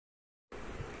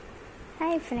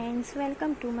Hi friends,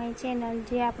 welcome to my channel.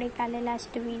 जे आपणे काले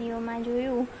last video में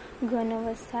जोयुं घन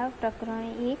अवस्था प्रकरण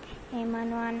 1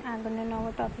 एमांनो आगळनो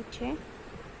नवो टॉपिक है।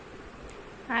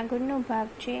 आगळनो भाग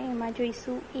है एमां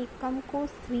जोईशुं एकम कोष,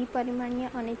 द्विपरिमाणीय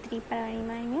अने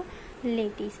त्रिपरिमाणीय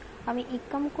लेटिस। हवे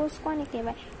एकम कोष कोने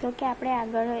कहेवाय तो कि आपणे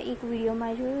आगळ एक विडियो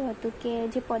में जोयुं हतुं के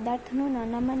जे पदार्थनो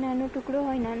नानामां नानो टुकड़ो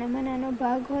होय, नानामां नानो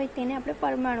भाग होय तेने आपणे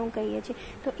परमाणु कहीए छीए।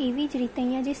 तो एवी ज रीते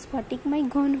अहींया जे स्फटिकमय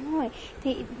घन होय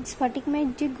ते स्फटिकमय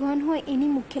जे घन होय एनी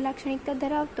मुख्य लाक्षणिकता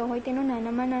धरावतो होय तेनो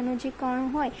नानामां नानो जे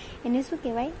कण होय एने शुं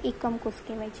कहेवाय? एकम कोष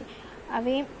कहेवाय छे।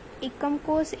 हवे एकम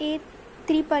कोष ए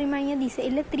त्रिपरिमाणीय दिशा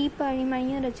एटले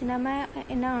त्रिपरिमाणीय रचना में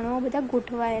एना अणुओ बधा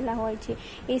गोठवायेला होय छे।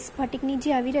 ए स्फटिकनी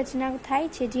जे आवी रचना थाय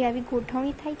छे, जे आवी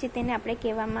गोठवणी थाय छे तेने आपणे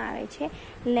कहेवामां आवे छे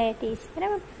लेटिस।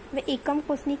 बराबर। हवे एकम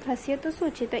कोषनी खासियतो शुं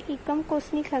छे? तो एकम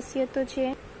कोषनी खासियतो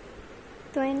छे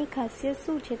तो एनी खासियत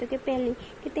शुं छे? तो कि पहली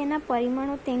कि तेना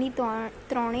परिमाणो तेनी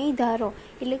त्रणेय धारो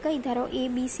एटले कई धारो ए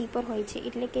बी सी पर होय छे।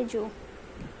 एटले के जो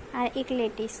आ एक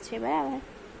लेटिस छे, बराबर,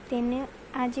 तेने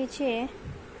आ जे छे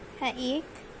आ एक,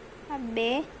 आ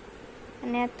बे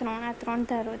अने आ त्रण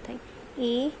धारो थई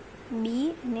ए बी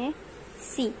अने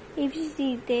सी। एवी ज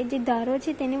रीते जे धारो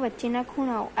छे तेने वच्चेना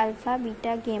खूणाओ अल्फा,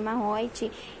 बीटा, गेमा होय छे।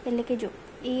 एटले के जो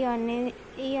ए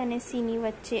अने सी नी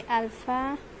वच्चे अल्फा,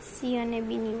 सी अने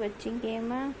बी नी वच्चे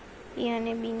गेमा, ए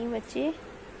अने बी नी वच्चे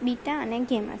बीटा अने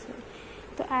गेमा।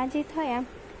 तो आ जे थया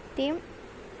ते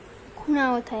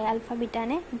खूणाओ थया अल्फा, बीटा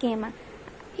अने गेमा।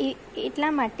 एटला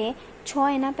माटे 6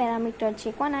 एना पेरामीटर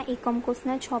छे। कोना? एकम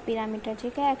कोषना 6 पेरामीटर छे।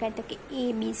 कया कया? तो कि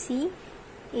A B C,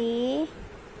 A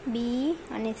B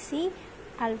अने सी,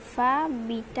 अल्फा,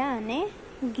 बीटा अने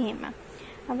गेमा।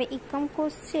 हवे एकम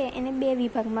कोष छे एने बे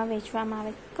विभागमां वहेंचवामां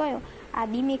आवे। कयो?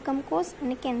 आदिम एकम कोष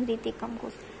अने केंद्रित एकम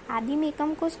कोष। आदिम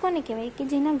एकम कोष कोने कहेवाय? कि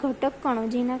जेना घटक कणो,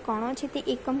 जेना कणो छे ते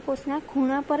एकम कोषना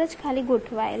खूणा पर ज खाली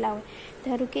गोठवायेला होय।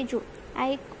 धारो के जो आ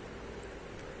एक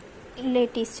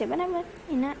लेटिस छे, बराबर,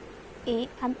 एना ए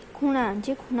आ खूणा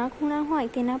जे खूणा होय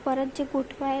तेना पर ज जे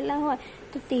गोठवायेला होय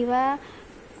तो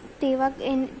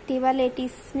तेवा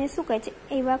लेटिसने शुं कहे छे?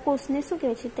 एवा कोषने शुं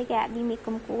कहे छे? तो कि आदिम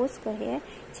एकम कोष कहे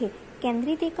छे।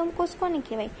 केंद्रित एकम कोष कोने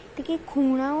कहेवाय? तो कि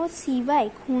खूणाओ सिवाय,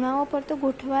 खूणाओ पर तो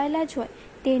गोठवायेला ज होय,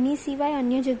 तेनी सिवाय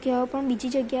अन्य जग्याओ पण, बीजी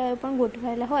जग्याओ पण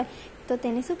गोठवायेला होय तो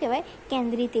तेने शुं कहेवाय?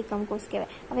 केंद्रित एकम कोष कहेवाय।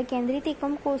 हवे केंद्रित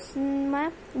एकम कोषमां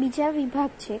बीजा विभाग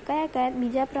छे। कया कया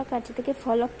बीजा प्रकार छे? तो कि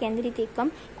फलक केंद्रित एकम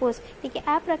कोष। એટલે કે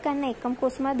આ પ્રકારના એકમ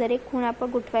કોષમાં દરેક ખૂણા પર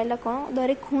ગોઠવાયેલા કણો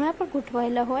દરેક ખૂણા પર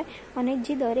ગોઠવાયેલા હોય અને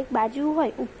જે દરેક બાજુ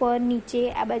હોય ઉપર નીચે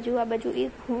આ બાજુ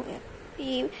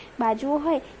એ બાજુઓ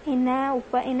હોય એના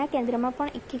ઉપર એના કેન્દ્રમાં પણ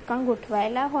એક એક કણ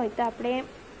ગોઠવાયેલા હોય। તો આપણે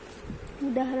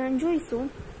ઉદાહરણ જોઈશું,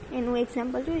 એનું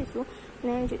એક્ઝામ્પલ જોઈશું।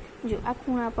 जो आ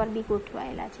खूणा पर भी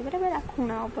गोठवायेला छे, बराबर, आ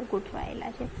खूणाओ पर गोठवायेला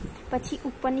छे। पछी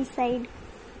उपरनी साइड,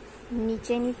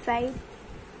 नीचेनी साइड,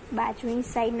 बाजुनी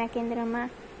साइडना केंद्रमा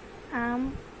आम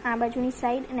आ बाजुनी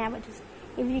साइड अने आ बाजु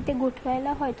एवी रीते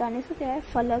गोठवायेला होय तो आने शुं कहेवाय?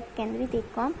 फलक केंद्रित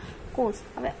एकम कोष।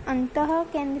 हवे अंतः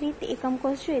केंद्रित एकम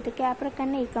कोष जोईए तो कि आ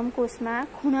प्रकारना एकम कोषमां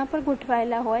खूणा पर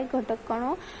गोठवायेला होय घटक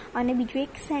कणो अने बीजुं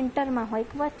एक सेंटरमां होय,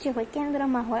 एक वच्चे होय,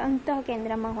 केंद्रमां होय, अंतः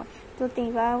केंद्रमां होय तो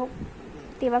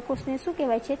तेवा कोषने शुं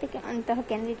कहेवाय छे? तो कि अंतः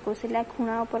केंद्रित कोष। એટલે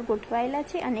ખૂણાઓ પર ગોઠવાયેલા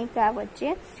છે અને એક આ વચ્ચે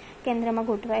કેન્દ્રમાં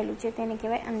ગોઠવાયેલું છે તેને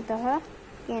કહેવાય અંતઃ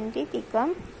કેન્દ્રિત એકમ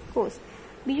કોષ।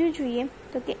 બીજું જોઈએ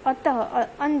તો કે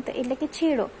અંત એટલે કે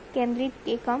છેડો કેન્દ્રિત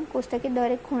એકમ કોષ, તો કે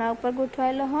દરેક ખૂણા ઉપર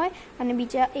ગોઠવાયેલો હોય અને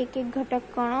બીજા એક એક ઘટક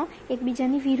કણો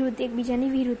એકબીજાની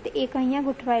વિરુદ્ધ એક અહીંયા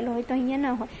ગોઠવાયેલો હોય તો અહીંયા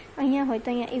ના હોય, અહીંયા હોય તો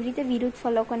અહીંયા, એવી રીતે વિરુદ્ધ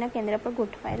ફલકોના કેન્દ્ર પર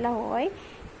ગોઠવાયેલા હોય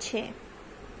છે।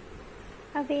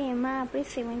 હવે એમાં આપણે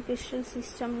 7 ક્રિસ્ટલ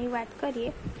સિસ્ટમની વાત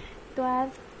કરીએ તો આ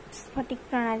સ્ફટિક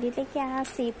પ્રણાલી એટલે કે આ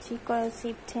શેપ છે, કયો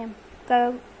શેપ છે, કયો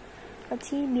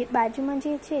પછી બાજુમાં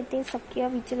જે છે તે શક્ય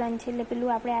વિચલન છે એટલે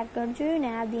પેલું આપણે આગળ જોયું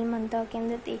ને આદિમ અંતઃ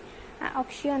કેન્દ્ર તે આ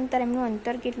અક્ષીય અંતર, એમનું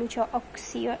અંતર કેટલું છે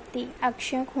અક્ષીય, તે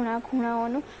અક્ષીય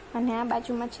ખૂણાઓનું અને આ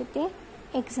બાજુમાં છે તે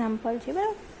એક્ઝામ્પલ છે,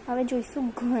 બરાબર। હવે જોઈશું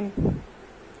ઘન।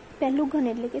 પહેલું ઘન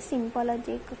એટલે કે સિમ્પલ જ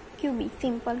એક ક્યુબિક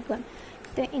સિમ્પલ ઘન,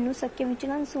 તો એનું શક્ય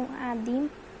વિચલન શું? આદિમ,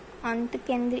 અંત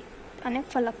કેન્દ્રિત અને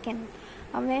ફલક કેન્દ્રિત।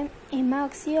 હવે એમાં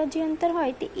અક્ષીય જે અંતર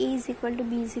હોય તે a =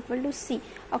 b = c,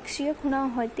 અક્ષીય ખૂણાઓ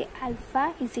હોય તે આલ્ફા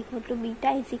 =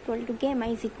 બીટા = ગેમા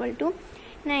 =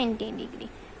 90 ડિગ્રી।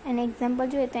 અને એક્ઝામ્પલ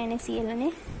જોઈએ તો એને સીએલ અને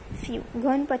ફ્યુ।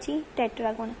 ઘન પછી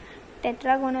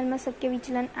ટેટ્રાગોનલમાં શક્ય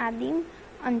વિચલન આદિમ,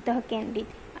 અંતઃ કેન્દ્રિત।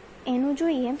 એનું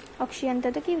જોઈએ અક્ષીય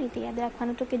અંતર તો કેવી રીતે યાદ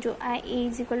રાખવાનું? તો કે જો આ a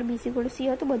 = b = c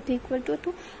હતું, બધું ઇક્વલ ટુ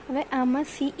હતું। હવે આમાં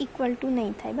c ઇક્વલ ટુ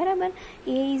નહીં થાય, બરાબર,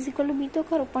 a = b તો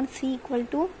ખરો પણ c ઇક્વલ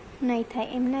ટુ નહીં થાય।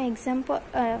 એમના એક્ઝામ્પલ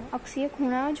અક્ષીય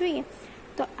ખૂણાઓ જોઈએ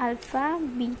તો alpha,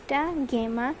 beta,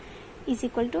 gamma is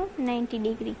equal to 90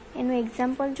 degree. એનું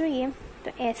એક્ઝામ્પલ જોઈએ તો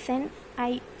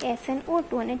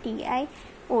SnO2 અને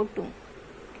TiO2.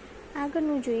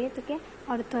 આગળનું જોઈએ તો કે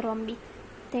અર્ધરોમ્બિક.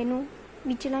 તેનું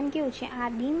વિચલન કેવું છે?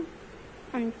 આદિમ,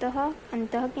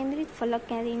 અંતઃકેન્દ્રિત, ફલક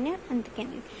કેન્દ્રિત ને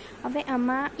અંતકેન્દ્રિત. હવે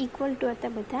આમાં ઇક્વલ ટુ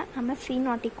હતા બધા, આમાં સી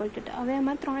નોટ ઇક્વલ ટુ હતા. હવે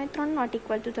આમાં ત્રણ નોટ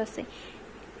ઇક્વલ ટુ થશે.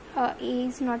 A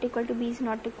is not equal to B is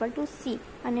not equal to C,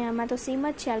 અને આમાં તો સેમ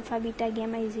જ છે, alpha beta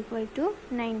gamma is equal to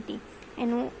 90.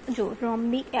 એનું જો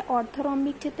રોમ્બિક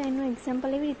ઓર્થોરોમ્બિક છે તો એનું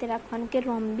એક્ઝામ્પલ એવી રીતે રાખવાનું કે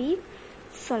રોમ્બિક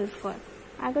સલ્ફર.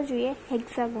 આગળ જોઈએ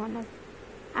હેક્સાગોનલ,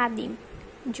 આદિમ.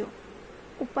 જો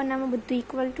ઉપરનામાં બધું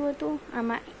ઇક્વલ ટુ હતું,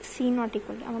 આમાં સી નોટ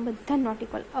ઇક્વલ ટુ, આમાં બધા નોટ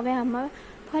ઇક્વલ. હવે આમાં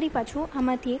ફરી પાછું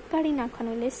આમાંથી એક કાઢી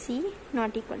નાખવાનું એટલે સી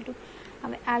નોટ ઇક્વલ ટુ.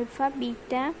 હવે alpha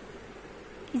beta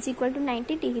is equal to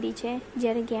 90 degree છે,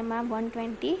 જ્યારે ગેમા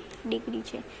 120 ડિગ્રી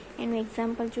છે. એનું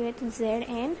એક્ઝામ્પલ જોઈએ તો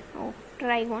ZnO,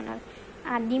 ટ્રાઇગોનલ,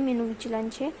 આદિમ એનું વિચલન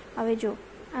છે. હવે જો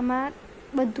આમાં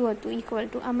બધું હતું ઇક્વલ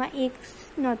ટુ, આમાં એક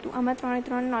નહોતું, આમાં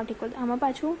ત્રણ નોટ ઇક્વલ, આમાં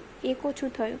પાછું એક ઓછું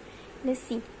થયું એટલે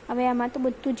સી. હવે આમાં તો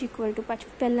બધું જ ઇક્વલ ટુ,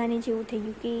 પાછું પહેલાંની જેવું થઈ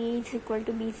ગયું કે A is equal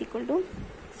to B is equal to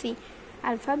C.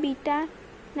 Alpha beta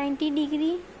 90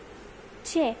 degree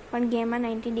છે પણ ગેમા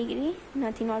 90 ડિગ્રી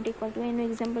નથી, નોટ ઇક્વલ ટુ. એનું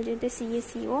એક્ઝામ્પલ જોઈએ તો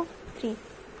CaCO3.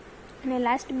 અને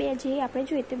લાસ્ટ બે જે આપણે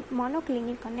જોઈએ તે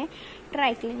મોનોક્લિનિક અને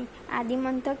ટ્રાયક્લિનિક. આદિમ,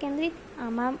 અંતઃકેન્દ્રિત,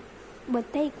 આમાં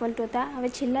બધા ઇક્વલ ટુ હતા. હવે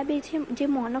છેલ્લા બે છે જે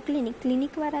મોનોક્લિનિક,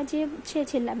 ક્લિનિકવાળા જે છે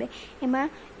છેલ્લા બે, એમાં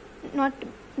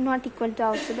નોટ ઇક્વલ ટુ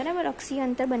આવશે, બરાબર. અક્ષીય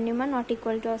અંતર બંનેમાં નોટ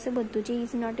ઇક્વલ ટુ આવશે બધું, જે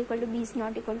is not equal to B is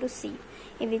not equal to C.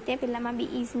 એવી રીતે પહેલામાં B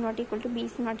is not equal to B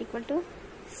is not equal to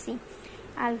C.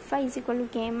 Alpha is equal to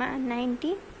gamma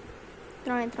 90,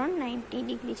 90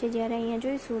 degree છે. જ્યારે અહીંયા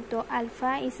જોઈશું તો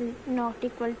alpha is not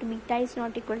equal to beta is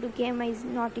not equal to gamma is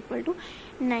not equal to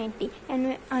 90.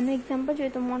 આનું example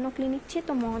જોઈએ તો મોનોક્લિનિક છે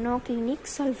તો મોનોક્લિનિક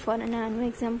સલ્ફર, અને આનું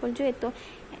એક્ઝામ્પલ જોઈએ તો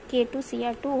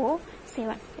K2Cr2O7.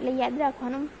 એટલે યાદ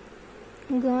રાખવાનું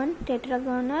ઘન,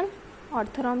 ટેટ્રાગોનલ,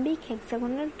 ઓર્થોરોમ્બિક,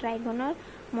 હેક્સાગોનલ, ટ્રાઇગોનલ,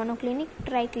 મોનોક્લિનિક,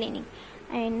 ટ્રાઇક્લિનિક.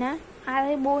 એના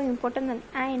આ બહુ ઇમ્પોર્ટન્ટ નથી,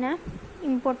 આ એના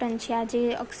ઇમ્પોર્ટન્ટ છે. આ જે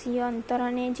અક્ષીય અંતર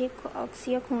અને જે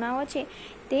અક્ષીય ખૂણાઓ છે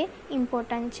તે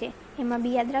ઇમ્પોર્ટન્ટ છે. એમાં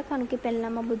બી યાદ રાખવાનું કે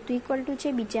પહેલામાં બધું ઇક્વલ ટુ છે,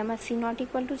 બીજામાં સી નોટ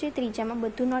ઇક્વલ ટુ છે, ત્રીજામાં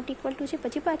બધું નોટ ઇક્વલ ટુ છે,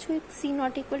 પછી પાછું એક સી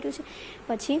નોટ ઇક્વલ ટુ છે,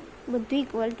 પછી બધું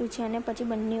ઇક્વલ ટુ છે, અને પછી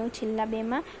બંને છેલ્લા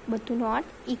બેમાં બધું નોટ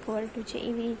ઇક્વલ ટુ છે.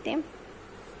 એવી રીતે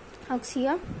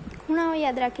અક્ષીય ખૂણાઓ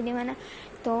યાદ રાખી દેવાના.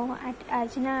 તો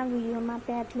આજના વિડીયોમાં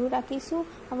આપણે આટલું રાખીશું.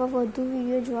 હવે વધુ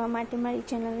વિડીયો જોવા માટે મારી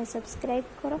ચેનલને સબસ્ક્રાઈબ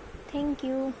કરો. Thank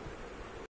you.